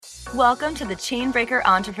Welcome to the Chainbreaker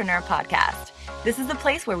Entrepreneur Podcast. This is the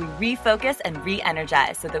place where we refocus and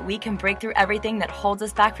re-energize so that we can break through everything that holds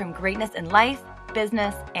us back from greatness in life,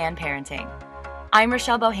 business, and parenting. I'm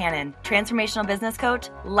Rochelle Bohannon, transformational business coach,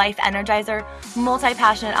 life energizer,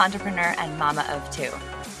 multi-passionate entrepreneur, and mama of two.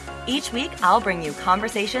 Each week, I'll bring you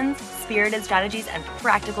conversations, spirited strategies, and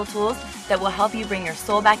practical tools that will help you bring your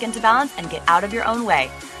soul back into balance and get out of your own way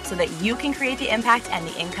so that you can create the impact and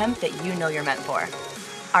the income that you know you're meant for.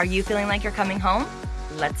 Are you feeling like you're coming home?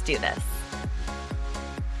 Let's do this.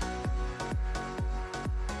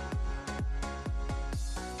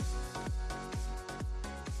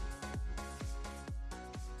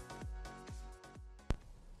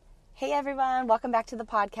 Hey everyone, welcome back to the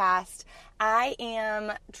podcast. I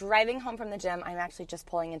am driving home from the gym. I'm actually just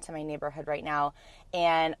pulling into my neighborhood right now,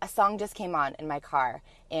 and a song just came on in my car,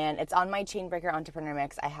 and it's on my Chainbreaker Entrepreneur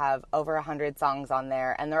Mix. I have over 100 songs on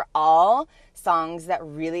there, and they're all songs that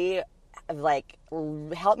really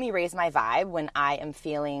help me raise my vibe when I am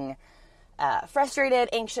feeling frustrated,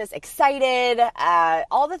 anxious, excited,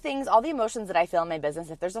 all the things, all the emotions that I feel in my business.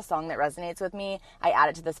 If there's a song that resonates with me, I add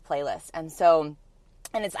it to this playlist.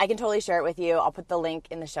 And I can totally share it with you. I'll put the link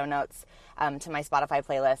in the show notes to my Spotify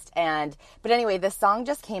playlist. But anyway, this song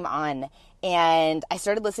just came on, and I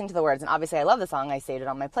started listening to the words. And obviously, I love the song. I saved it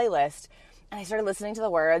on my playlist, and I started listening to the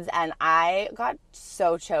words, and I got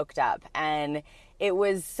so choked up. And it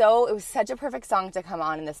was such a perfect song to come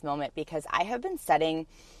on in this moment, because I have been setting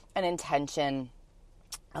an intention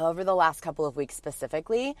over the last couple of weeks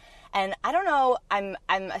specifically. And I don't know, I'm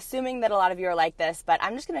assuming that a lot of you are like this, but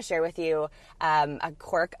I'm just going to share with you a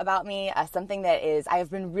quirk about me, something that I have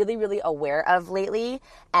been really, really aware of lately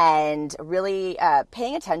and really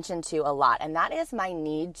paying attention to a lot. And that is my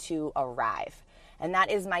need to arrive. And that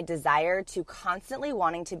is my desire to constantly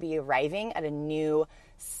wanting to be arriving at a new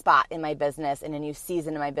spot in my business, in a new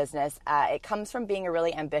season in my business. It comes from being a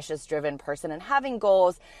really ambitious, driven person and having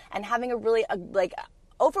goals and having a really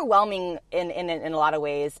overwhelming in a lot of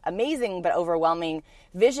ways, amazing but overwhelming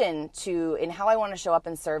vision in how I want to show up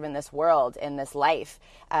and serve in this world, in this life,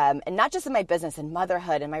 and not just in my business, in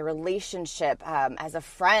motherhood, in my relationship, as a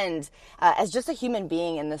friend, as just a human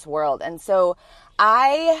being in this world. And so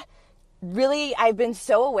I've been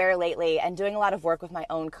so aware lately and doing a lot of work with my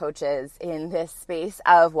own coaches in this space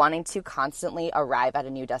of wanting to constantly arrive at a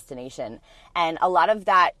new destination. And a lot of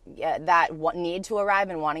that need to arrive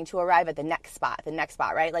and wanting to arrive at the next spot,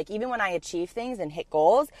 right? Like even when I achieve things and hit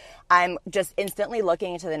goals, I'm just instantly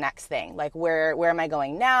looking into the next thing. Like where am I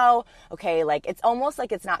going now? Okay, like it's almost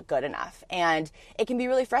like it's not good enough. And it can be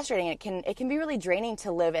really frustrating. It can be really draining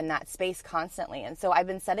to live in that space constantly. And so I've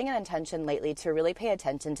been setting an intention lately to really pay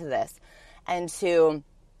attention to this and to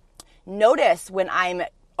notice when I'm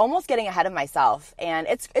almost getting ahead of myself. And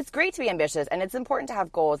it's great to be ambitious, and it's important to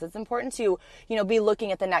have goals. It's important to, be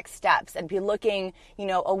looking at the next steps and be looking,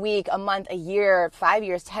 a week, a month, a year, 5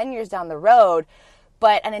 years, 10 years down the road.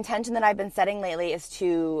 But an intention that I've been setting lately is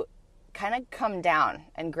to kind of come down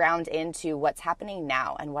and ground into what's happening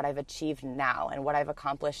now and what I've achieved now and what I've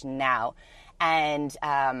accomplished now, and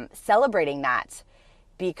celebrating that,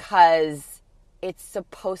 because it's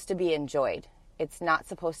supposed to be enjoyed. It's not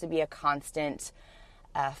supposed to be a constant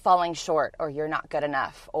falling short, or you're not good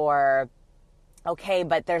enough, or okay,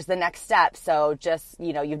 but there's the next step. So just,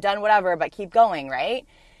 you've done whatever, but keep going, right?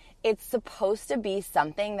 It's supposed to be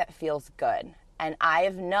something that feels good. And I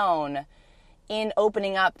have known in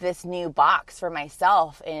opening up this new box for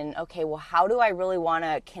myself in, okay, well, how do I really want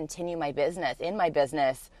to continue my business, in my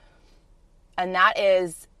business? And that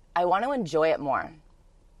is, I want to enjoy it more.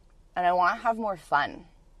 And I want to have more fun.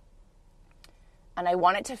 And I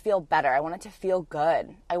want it to feel better. I want it to feel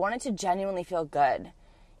good. I want it to genuinely feel good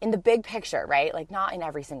in the big picture, right? Like not in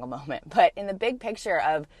every single moment, but in the big picture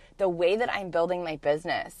of the way that I'm building my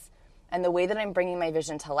business and the way that I'm bringing my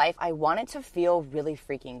vision to life. I want it to feel really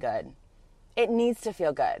freaking good. It needs to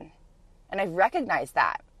feel good. And I've recognized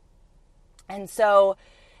that. And so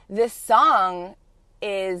this song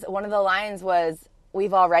is, one of the lines was,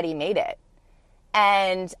 "We've already made it."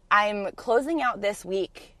 And I'm closing out this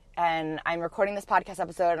week, and I'm recording this podcast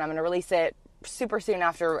episode, and I'm going to release it super soon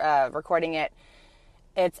after recording it.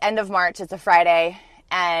 It's end of March. It's a Friday,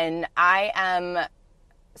 and I am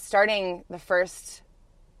starting the first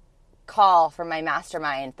call for my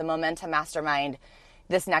mastermind, the Momentum Mastermind,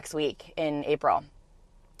 this next week in April.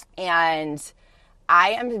 And I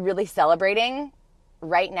am really celebrating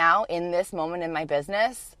right now in this moment in my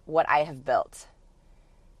business what I have built.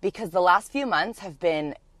 Because the last few months have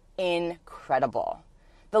been incredible.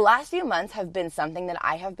 The last few months have been something that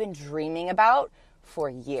I have been dreaming about for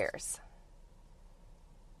years.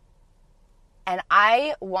 And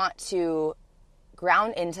I want to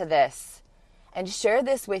ground into this and share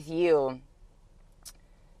this with you,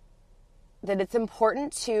 that it's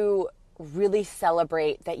important to really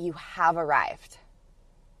celebrate that you have arrived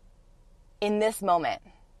in this moment.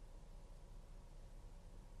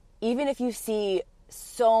 Even if you see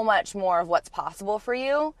so much more of what's possible for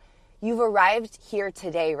you, you've arrived here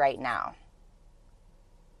today, right now.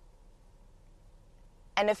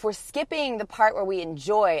 And if we're skipping the part where we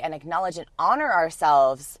enjoy and acknowledge and honor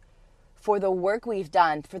ourselves for the work we've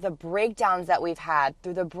done, for the breakdowns that we've had,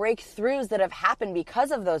 through the breakthroughs that have happened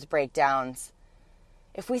because of those breakdowns,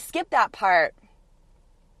 if we skip that part,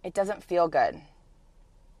 it doesn't feel good.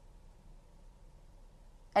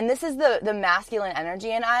 And this is the masculine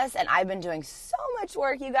energy in us, and I've been doing so much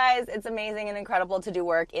work, you guys. It's amazing and incredible to do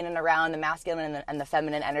work in and around the masculine and the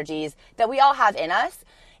feminine energies that we all have in us,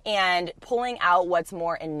 and pulling out what's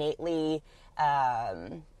more innately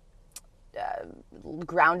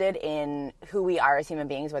grounded in who we are as human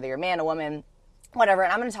beings, whether you're a man, a woman, whatever.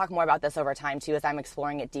 And I'm going to talk more about this over time too, as I'm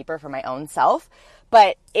exploring it deeper for my own self.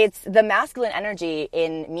 But it's the masculine energy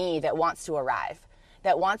in me that wants to arrive,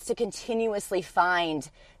 that wants to continuously find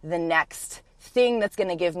the next thing that's going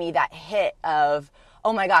to give me that hit of,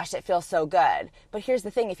 oh my gosh, it feels so good. But here's the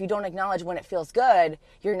thing, if you don't acknowledge when it feels good,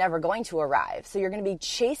 you're never going to arrive. So you're going to be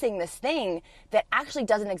chasing this thing that actually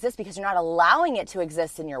doesn't exist because you're not allowing it to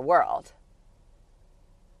exist in your world.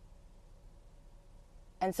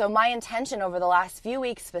 And so my intention over the last few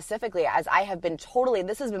weeks specifically, as I have been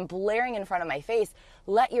this has been blaring in front of my face,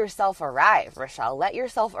 let yourself arrive, Rochelle. Let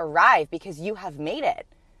yourself arrive, because you have made it.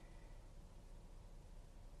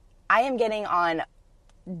 I am getting on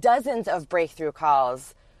dozens of breakthrough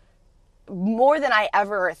calls, more than I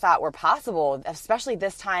ever thought were possible, especially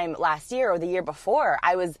this time last year or the year before.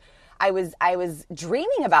 I was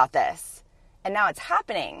dreaming about this, and now it's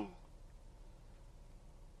happening.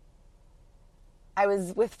 I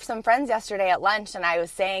was with some friends yesterday at lunch, and I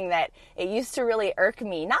was saying that it used to really irk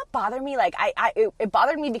me, not bother me. Like it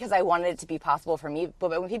bothered me because I wanted it to be possible for me.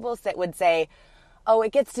 But when people would say, oh,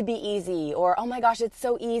 it gets to be easy, or, oh my gosh, it's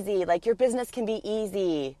so easy, like your business can be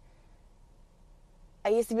easy, I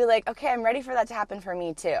used to be like, okay, I'm ready for that to happen for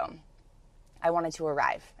me too. I wanted to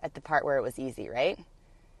arrive at the part where it was easy, right?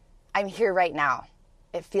 I'm here right now.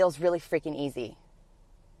 It feels really freaking easy.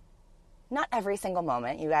 Not every single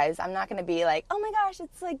moment, you guys. I'm not going to be like, oh my gosh,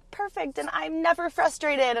 it's like perfect, and I'm never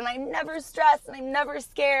frustrated, and I'm never stressed, and I'm never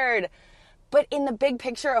scared. But in the big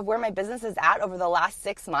picture of where my business is at over the last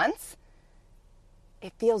 6 months,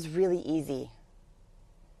 it feels really easy.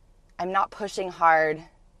 I'm not pushing hard.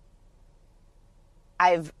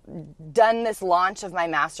 I've done this launch of my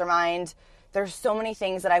mastermind. There's so many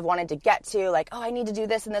things that I've wanted to get to, like, oh, I need to do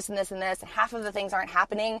this and this and this and this. And half of the things aren't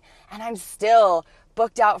happening, and I'm still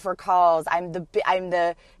booked out for calls. I'm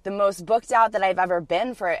the most booked out that I've ever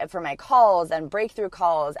been for my calls and breakthrough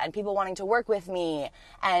calls, and people wanting to work with me,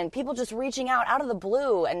 and people just reaching out of the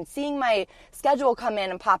blue and seeing my schedule come in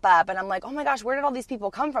and pop up. And I'm like, oh my gosh, where did all these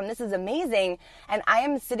people come from? This is amazing. And I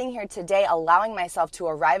am sitting here today allowing myself to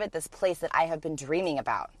arrive at this place that I have been dreaming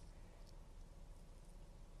about.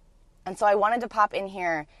 And so I wanted to pop in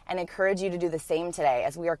here and encourage you to do the same today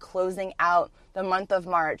as we are closing out the month of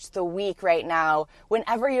March, the week right now.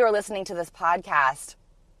 Whenever you're listening to this podcast,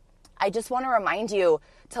 I just want to remind you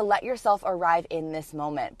to let yourself arrive in this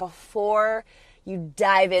moment before you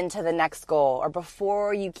dive into the next goal, or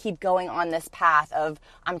before you keep going on this path of,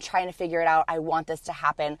 I'm trying to figure it out, I want this to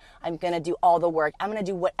happen, I'm going to do all the work, I'm going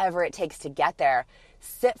to do whatever it takes to get there.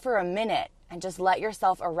 Sit for a minute and just let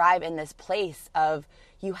yourself arrive in this place of,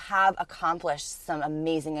 you have accomplished some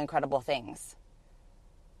amazing, incredible things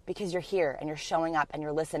because you're here and you're showing up and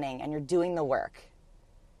you're listening and you're doing the work.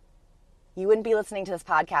 You wouldn't be listening to this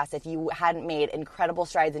podcast if you hadn't made incredible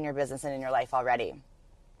strides in your business and in your life already.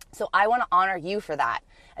 So I want to honor you for that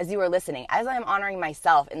as you are listening, as I am honoring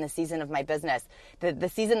myself in the season of my business, the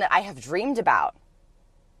season that I have dreamed about.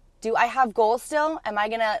 Do I have goals still? Am I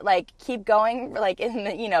going to keep going in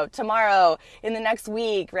the, tomorrow, in the next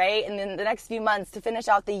week, right? And then the next few months to finish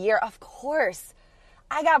out the year? Of course.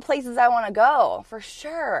 I got places I want to go, for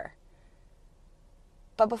sure.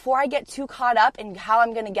 But before I get too caught up in how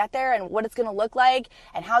I'm going to get there and what it's going to look like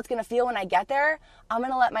and how it's going to feel when I get there, I'm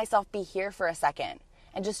going to let myself be here for a second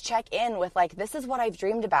and just check in with this is what I've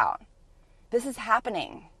dreamed about. This is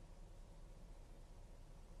happening.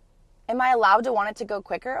 Am I allowed to want it to go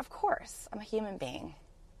quicker? Of course. I'm a human being.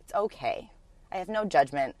 It's okay. I have no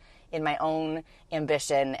judgment in my own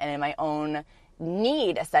ambition and in my own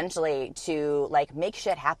need, essentially, to make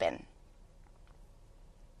shit happen.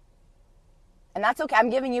 And that's okay. I'm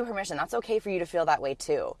giving you permission. That's okay for you to feel that way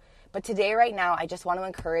too. But today, right now, I just want to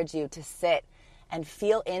encourage you to sit and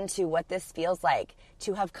feel into what this feels like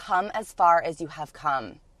to have come as far as you have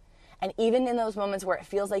come. And even in those moments where it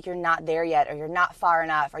feels like you're not there yet, or you're not far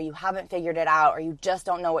enough, or you haven't figured it out, or you just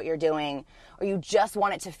don't know what you're doing, or you just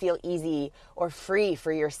want it to feel easy or free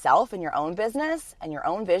for yourself and your own business and your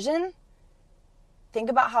own vision, think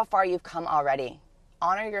about how far you've come already.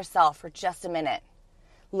 Honor yourself for just a minute.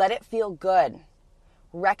 Let it feel good.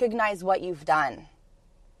 Recognize what you've done.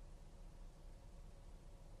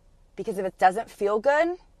 Because if it doesn't feel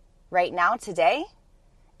good right now, today,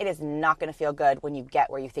 it is not going to feel good when you get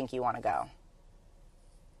where you think you want to go.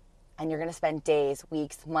 And you're going to spend days,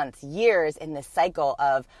 weeks, months, years in this cycle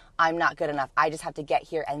of, I'm not good enough. I just have to get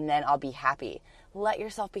here and then I'll be happy. Let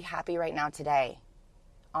yourself be happy right now today.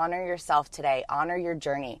 Honor yourself today. Honor your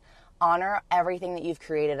journey. Honor everything that you've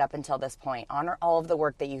created up until this point. Honor all of the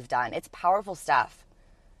work that you've done. It's powerful stuff.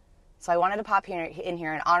 So I wanted to pop in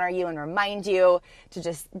here and honor you and remind you to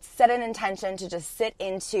just set an intention to just sit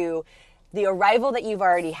into the arrival that you've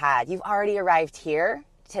already had. You've already arrived here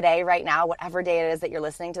today, right now, whatever day it is that you're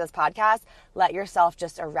listening to this podcast. Let yourself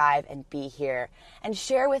just arrive and be here. And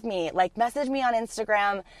share with me, like message me on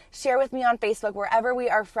Instagram, share with me on Facebook, wherever we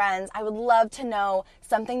are friends. I would love to know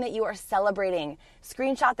something that you are celebrating.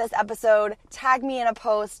 Screenshot this episode, tag me in a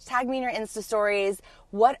post, tag me in your Insta stories.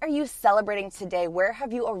 What are you celebrating today? Where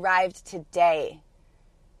have you arrived today?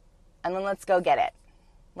 And then let's go get it.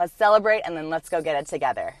 Let's celebrate and then let's go get it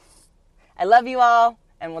together. I love you all,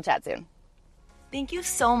 and we'll chat soon. Thank you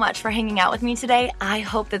so much for hanging out with me today. I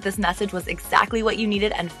hope that this message was exactly what you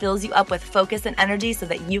needed and fills you up with focus and energy so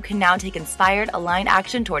that you can now take inspired, aligned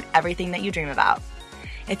action toward everything that you dream about.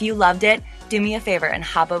 If you loved it, do me a favor and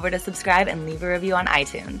hop over to subscribe and leave a review on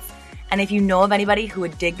iTunes. And if you know of anybody who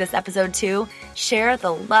would dig this episode too, share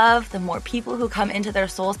the love. The more people who come into their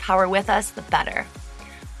soul's power with us, the better.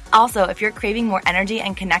 Also, if you're craving more energy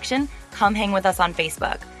and connection, come hang with us on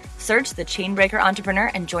Facebook. Search The Chainbreaker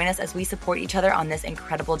Entrepreneur and join us as we support each other on this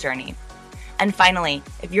incredible journey. And finally,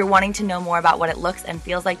 if you're wanting to know more about what it looks and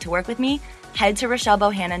feels like to work with me, head to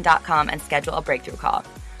RochelleBohannon.com and schedule a breakthrough call.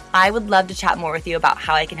 I would love to chat more with you about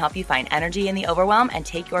how I can help you find energy in the overwhelm and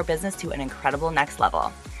take your business to an incredible next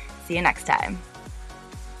level. See you next time.